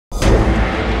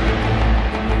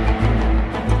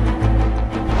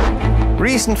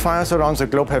Recent fires around the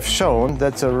globe have shown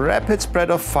that the rapid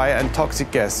spread of fire and toxic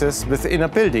gases within a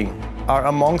building are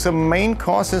among the main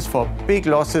causes for big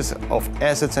losses of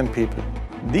assets and people.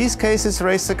 These cases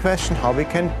raise the question how we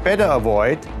can better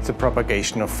avoid the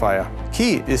propagation of fire.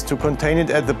 Key is to contain it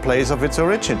at the place of its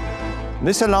origin.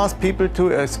 This allows people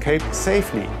to escape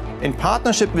safely. In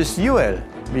partnership with UL,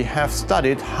 we have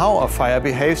studied how a fire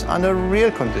behaves under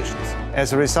real conditions.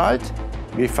 As a result,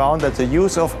 we found that the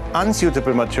use of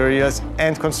unsuitable materials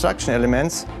and construction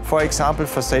elements, for example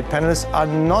facade panels, are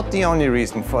not the only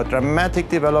reason for a dramatic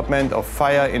development of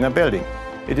fire in a building.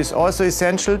 It is also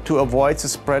essential to avoid the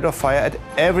spread of fire at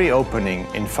every opening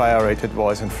in fire-rated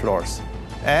walls and floors,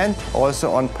 and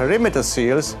also on perimeter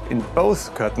seals in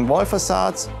both curtain wall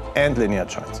facades and linear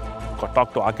joints.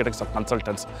 Talk to architects or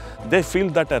consultants, they feel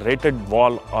that a rated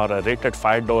wall or a rated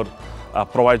fire door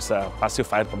provides a passive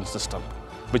fire protection system,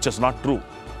 which is not true.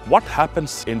 What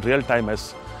happens in real time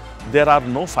is there are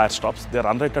no fire stops, there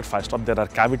are unrated fire stops, there are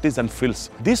cavities and fills.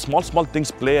 These small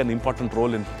things play an important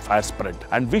role in fire spread.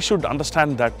 And we should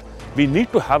understand that we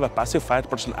need to have a passive fire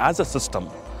protection as a system,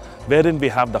 wherein we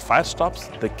have the fire stops,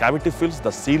 the cavity fills, the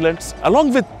sealants,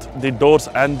 along with the doors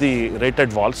and the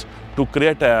rated walls to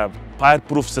create a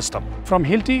fireproof system. From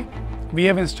Hilti, we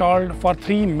have installed for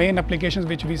 3 main applications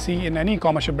which we see in any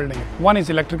commercial building. One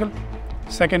is electrical,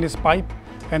 second is pipe,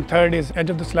 and third is edge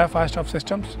of the slab Firestop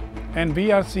systems. And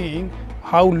we are seeing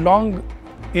how long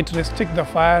it restricts the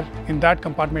fire in that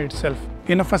compartment itself.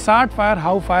 In a facade fire,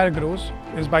 how fire grows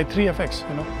is by 3 effects.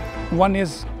 One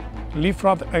is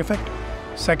leapfrog effect,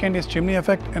 second is chimney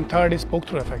effect, and third is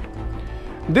poke-through effect.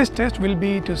 This test will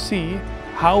be to see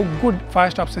how good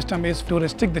Firestop system is to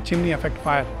restrict the chimney effect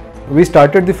fire. We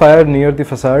started the fire near the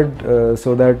facade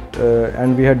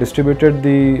and we had distributed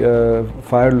the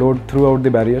fire load throughout the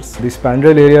barriers. The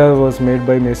spandrel area was made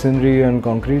by masonry and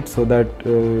concrete so that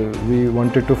we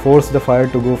wanted to force the fire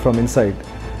to go from inside,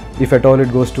 if at all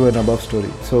it goes to an above story.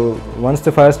 So once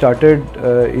the fire started,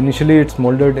 initially it's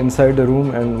molded inside the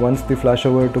room, and once the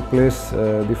flashover took place,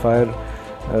 the fire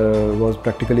was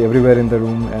practically everywhere in the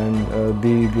room, and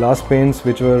the glass panes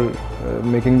which were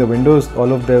making the windows,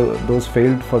 all of those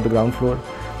failed for the ground floor,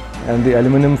 and the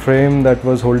aluminum frame that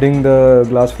was holding the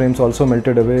glass frames also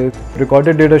melted away.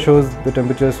 Recorded data shows the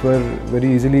temperatures were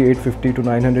very easily 850 to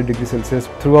 900 degrees Celsius.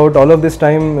 Throughout all of this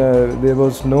time, there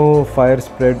was no fire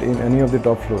spread in any of the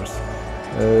top floors,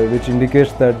 which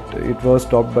indicates that it was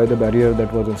stopped by the barrier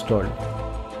that was installed.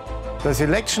 The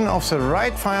selection of the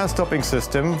right fire stopping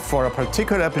system for a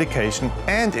particular application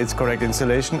and its correct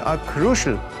installation are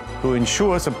crucial to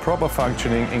ensure the proper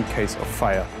functioning in case of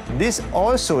fire. This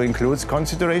also includes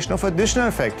consideration of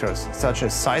additional factors such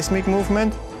as seismic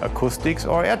movement, acoustics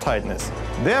or airtightness.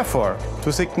 Therefore,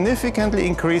 to significantly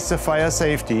increase the fire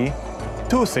safety,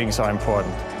 2 things are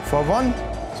important. For one,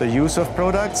 the use of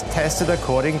products tested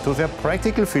according to their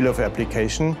practical field of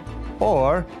application,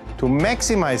 or to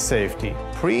maximize safety,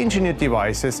 pre-engineered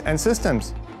devices and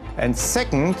systems. And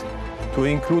second, to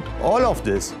include all of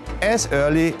this as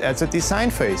early as the design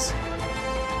phase.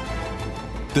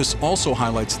 This also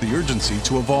highlights the urgency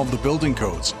to evolve the building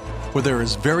codes, where there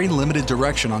is very limited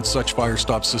direction on such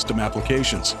Firestop system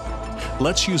applications.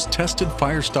 Let's use tested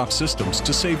Firestop systems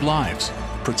to save lives,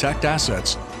 protect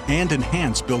assets, and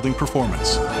enhance building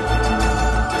performance.